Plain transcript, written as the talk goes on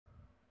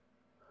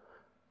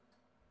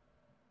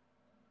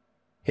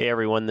Hey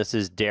everyone, this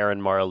is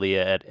Darren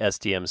Maralia at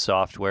SDM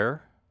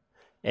Software,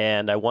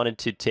 and I wanted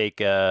to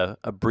take a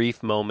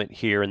brief moment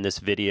here in this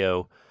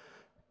video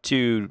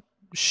to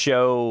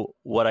show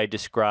what I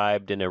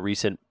described in a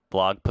recent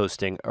blog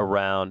posting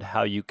around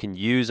how you can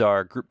use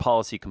our Group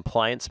Policy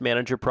Compliance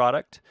Manager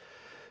product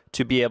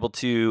to be able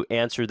to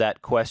answer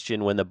that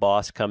question when the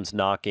boss comes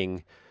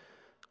knocking,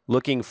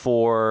 looking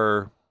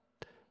for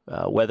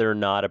whether or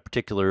not a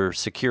particular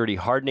security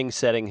hardening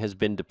setting has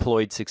been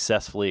deployed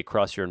successfully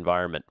across your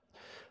environment.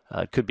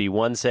 It could be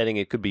one setting,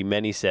 it could be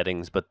many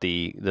settings, but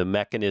the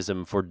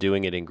mechanism for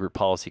doing it in Group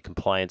Policy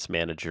Compliance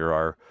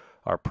Manager,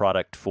 our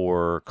product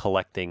for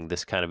collecting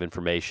this kind of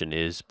information,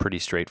 is pretty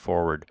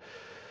straightforward.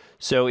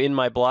 So in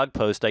my blog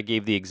post, I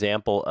gave the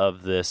example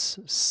of this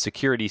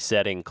security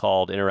setting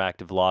called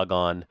Interactive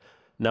Logon,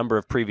 number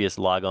of previous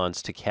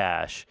logons to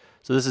cache.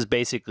 So this is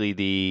basically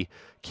the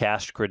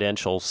cached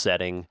credential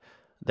setting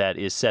that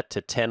is set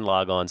to 10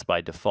 logons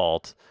by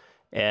default.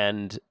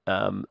 And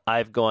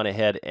I've gone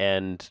ahead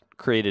and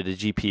created a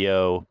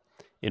GPO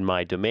in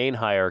my domain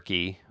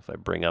hierarchy. If I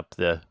bring up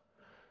the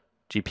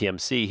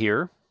GPMC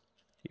here,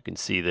 you can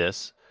see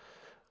this.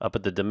 Up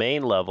at the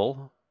domain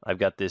level, I've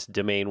got this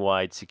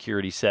domain-wide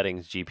security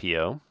settings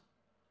GPO.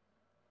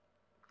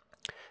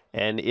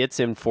 And it's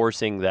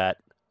enforcing that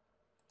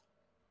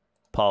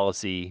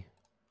policy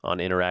on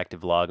interactive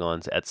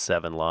logons at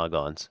 7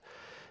 logons.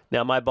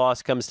 Now my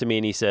boss comes to me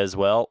and he says,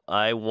 well,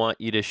 I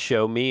want you to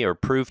show me or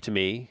prove to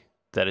me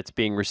that it's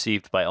being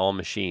received by all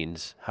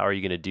machines. How are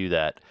you going to do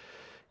that?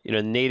 You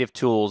know, native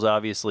tools,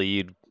 obviously,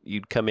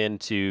 you'd come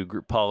into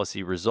Group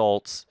Policy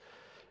Results,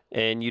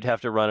 and you'd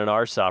have to run an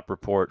RSOP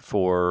report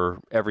for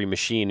every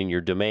machine in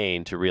your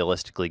domain to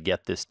realistically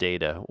get this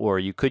data. Or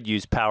you could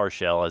use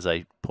PowerShell, as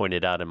I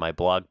pointed out in my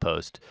blog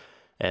post,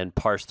 and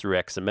parse through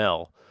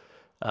XML.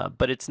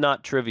 But it's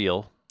not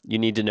trivial. You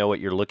need to know what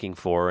you're looking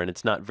for, and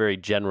it's not very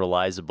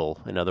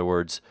generalizable. In other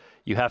words,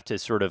 you have to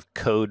sort of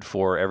code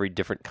for every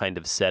different kind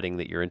of setting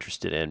that you're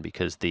interested in,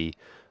 because the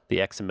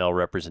XML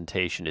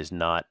representation is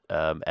not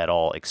at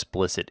all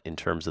explicit in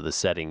terms of the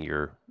setting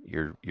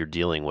you're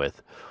dealing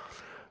with.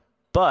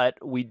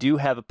 But we do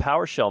have a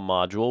PowerShell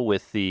module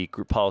with the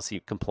Group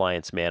Policy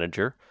Compliance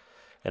Manager,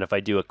 and if I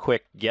do a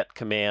quick get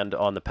command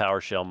on the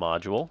PowerShell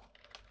module,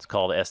 it's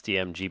called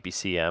SDM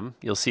GPCM,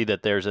 you'll see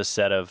that there's a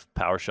set of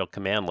PowerShell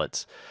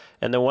commandlets.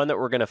 And the one that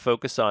we're going to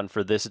focus on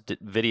for this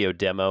video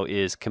demo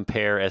is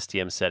compare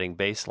SDM setting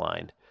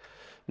baseline.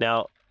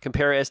 Now,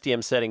 compare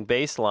SDM setting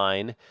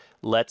baseline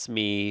lets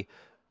me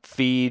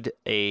feed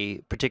a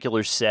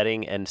particular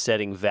setting and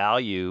setting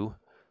value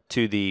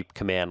to the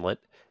commandlet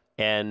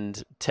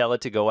and tell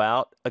it to go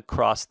out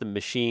across the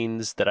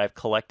machines that I've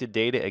collected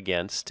data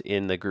against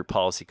in the Group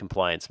Policy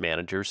Compliance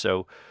Manager.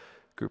 So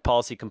Group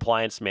Policy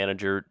Compliance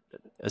Manager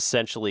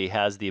essentially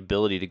has the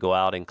ability to go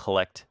out and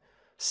collect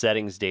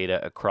settings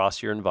data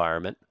across your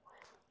environment,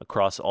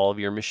 across all of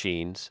your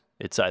machines.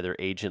 It's either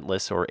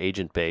agentless or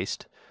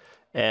agent-based.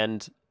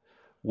 And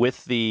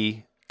with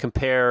the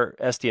compare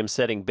SDM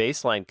setting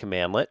baseline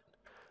commandlet,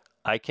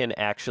 I can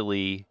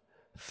actually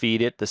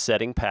feed it the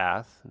setting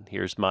path.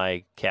 Here's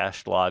my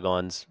cached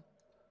logons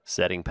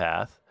setting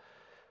path.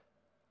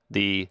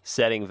 The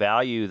setting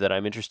value that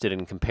I'm interested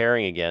in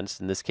comparing against,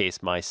 in this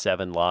case my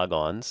 7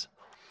 logons.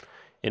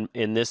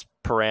 In this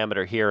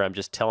parameter here, I'm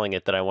just telling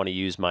it that I want to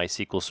use my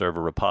SQL Server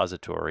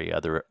repository.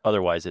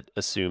 Otherwise, it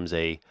assumes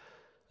a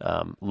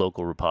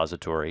local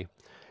repository.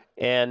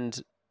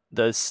 And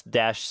the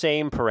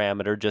 -same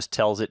parameter just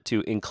tells it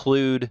to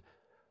include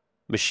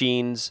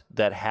machines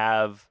that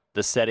have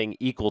the setting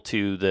equal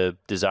to the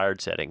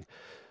desired setting.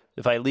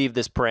 If I leave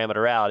this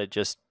parameter out, it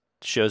just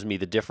shows me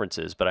the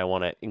differences, but I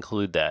want to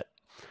include that.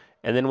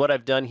 And then what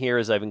I've done here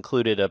is I've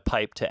included a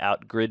pipe to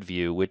out grid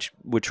view, which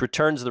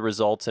returns the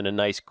results in a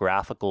nice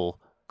graphical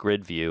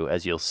grid view,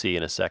 as you'll see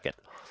in a second.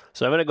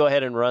 So I'm going to go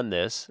ahead and run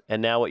this,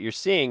 and now what you're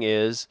seeing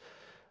is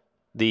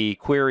the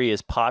query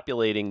is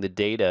populating the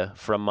data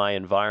from my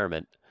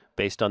environment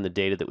based on the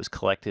data that was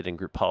collected in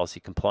Group Policy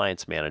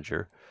Compliance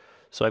Manager.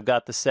 So I've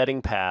got the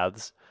setting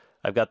paths,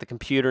 I've got the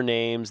computer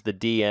names, the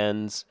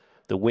DNs,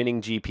 the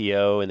winning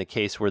GPO in the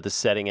case where the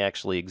setting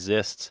actually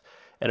exists.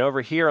 And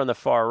over here on the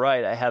far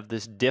right, I have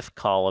this diff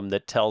column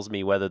that tells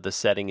me whether the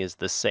setting is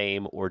the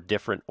same or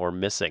different or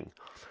missing.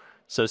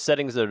 So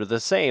settings that are the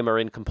same are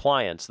in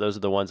compliance. Those are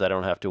the ones I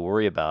don't have to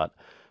worry about.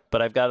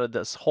 But I've got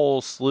this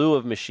whole slew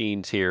of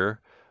machines here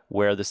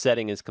where the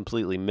setting is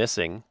completely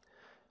missing.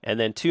 And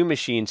then 2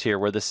 machines here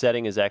where the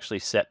setting is actually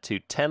set to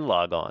 10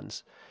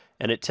 logons.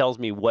 And it tells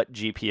me what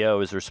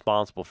GPO is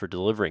responsible for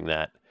delivering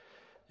that.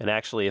 And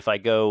actually, if I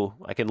go,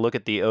 I can look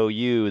at the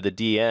OU, the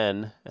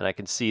DN, and I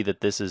can see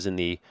that this is in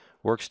the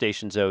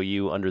Workstations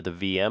OU under the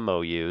VM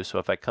OU. So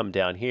if I come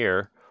down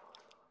here,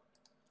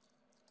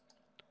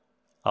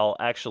 I'll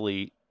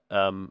actually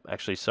I'll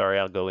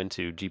go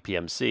into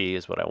GPMC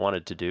is what I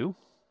wanted to do,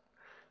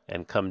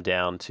 and come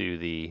down to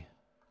the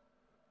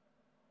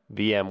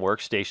VM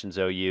Workstations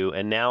OU.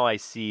 And now I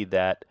see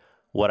that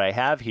what I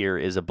have here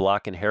is a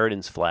block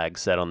inheritance flag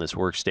set on this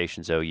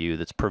Workstations OU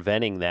that's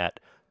preventing that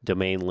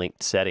domain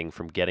linked setting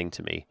from getting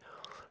to me.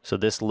 So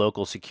this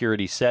local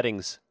security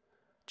settings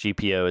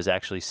GPO is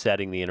actually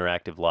setting the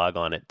interactive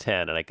logon at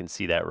 10, and I can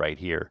see that right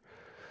here.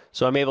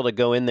 So I'm able to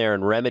go in there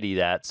and remedy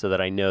that so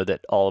that I know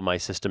that all of my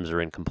systems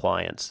are in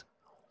compliance.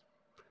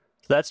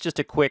 So that's just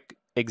a quick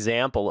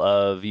example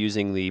of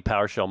using the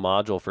PowerShell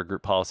module for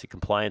Group Policy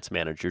Compliance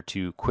Manager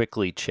to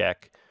quickly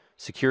check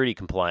security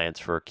compliance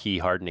for key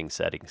hardening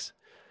settings.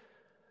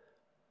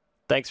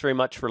 Thanks very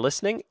much for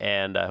listening,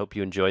 and I hope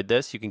you enjoyed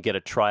this. You can get a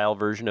trial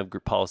version of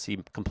Group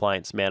Policy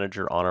Compliance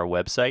Manager on our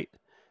website.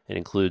 It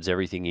includes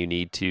everything you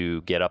need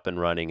to get up and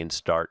running and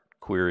start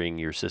querying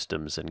your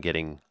systems and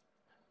getting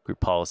group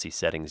policy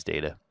settings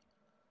data.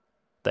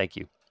 Thank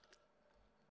you.